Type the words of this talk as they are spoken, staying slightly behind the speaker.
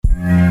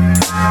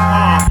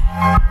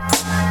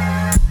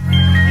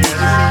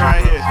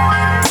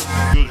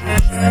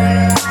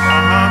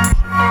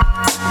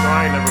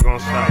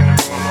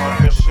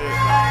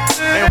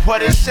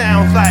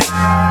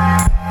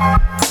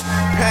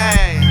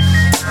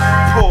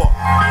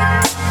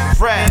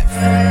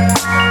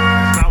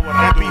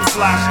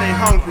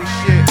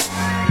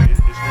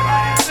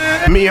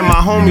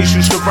homies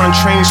used to run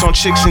trains on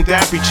chicks and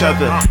dap each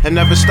other, and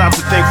never stop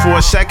to think for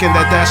a second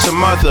that that's her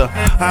mother.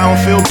 I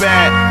don't feel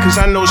bad, cause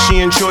I know she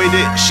enjoyed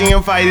it. She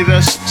invited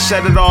us,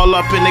 set it all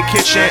up in the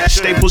kitchen.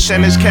 Staples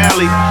Center's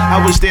Cali,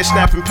 I was there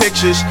snapping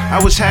pictures.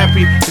 I was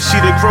happy to see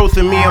the growth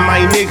in me and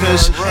my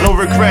niggas. No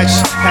regrets,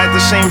 had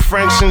the same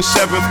friends since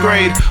 7th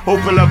grade.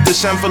 Open up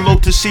this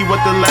envelope to see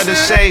what the letter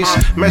says.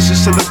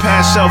 Message to the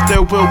past self,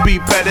 there will be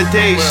better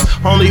days.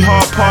 Only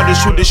hard part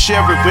is who to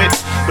share it with.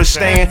 But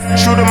staying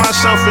true to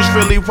myself is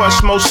really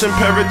what's most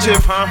imperative.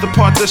 The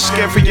part that's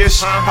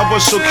scariest, I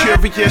was so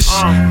curious.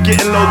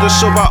 Getting older,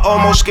 so I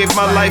almost gave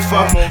my life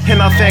up.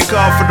 And I thank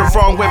God for the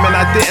wrong women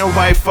I didn't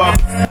wife up.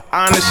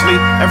 Honestly,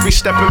 every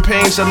step in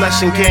pain's a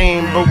lesson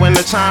gained. But when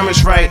the time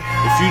is right,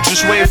 if you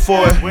just wait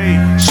for it.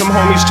 Some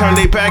homies turn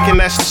their back and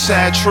that's the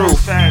sad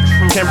truth.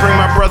 Can't bring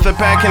my brother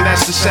back and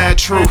that's the sad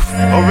truth.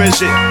 Or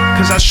is it?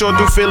 Cause I sure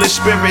do feel his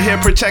spirit here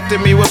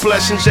protecting me with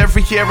blessings.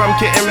 Every year I'm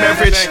getting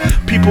merits.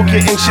 People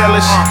getting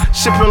jealous,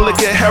 sipping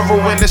liquor,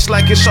 heroin. It's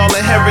like it's all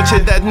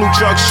inherited, that new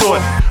drug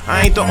sort.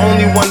 I ain't the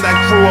only one that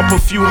grew up a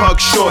few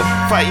hugs short.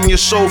 Fighting your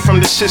soul from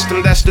the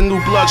system, that's the new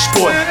blood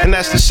sport. And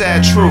that's the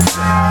sad truth.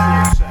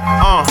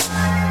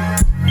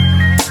 You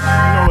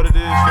know what it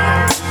is,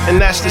 man.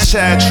 And that's the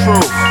sad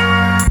truth.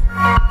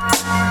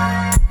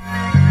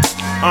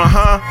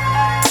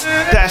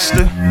 That's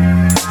the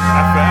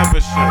forever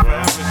shit.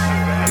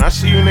 And I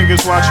see you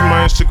niggas watching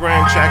my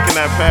Instagram, checking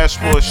that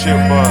passport shit,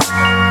 but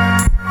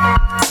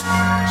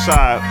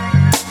side.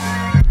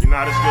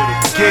 Not as good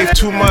as gave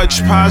too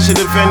much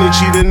positive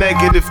energy to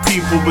negative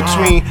people.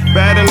 Between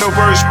bad and the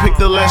worst, pick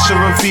the lesser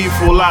of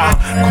evil. I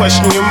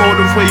question your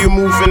motive, where you're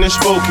moving is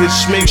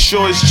focus. Make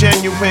sure it's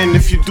genuine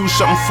if you do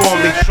something for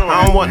me.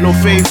 I don't want no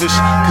favors,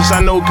 cause I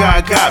know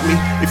God got me.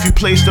 If you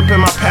placed up in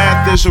my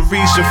path, there's a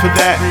reason for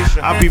that.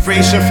 I'll be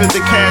racing for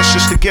the cash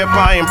just to get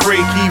by and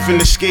break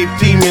even. Escape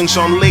demons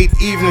on late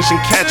evenings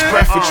and catch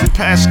breakfast with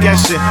past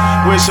guessing.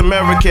 Where's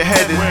America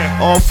headed?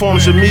 All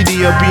forms of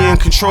media being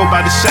controlled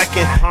by the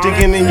second.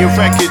 Digging in your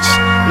records,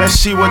 let's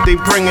see what they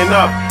bringing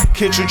up.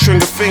 Kids will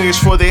trigger fingers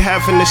for they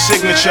having the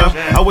signature.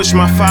 I wish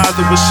my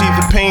father would see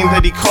the pain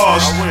that he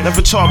caused.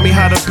 Never taught me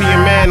how to be a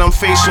man, I'm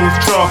facing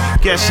withdrawal.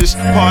 Guess it's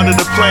part of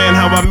the plan,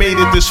 how I made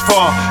it this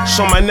far.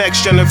 So my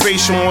next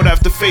generation won't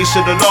have to face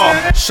it at all.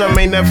 Some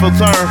may never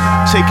learn,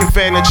 take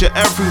advantage of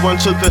everyone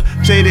till the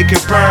day they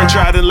get burned.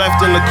 Tried and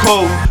left in the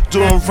cold,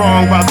 doing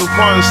wrong by the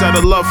ones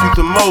that'll love you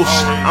the most.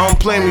 I don't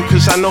blame you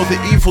cause I know the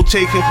evil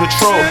taking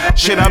control.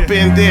 Shit, I've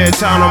been there,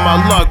 down on my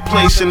luck,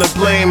 placing the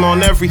blame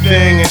on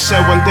everything. And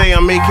said one day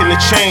I'm making a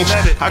change.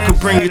 I could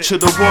bring you to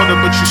the water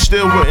but you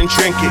still wouldn't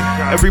drink it.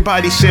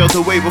 Everybody sailed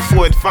away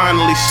before it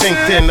finally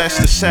sinked in. That's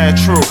the sad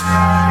truth.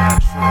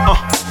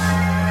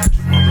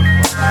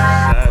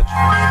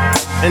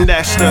 And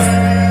that's the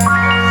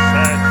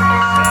sad.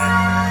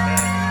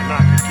 And I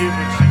can give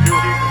it to you.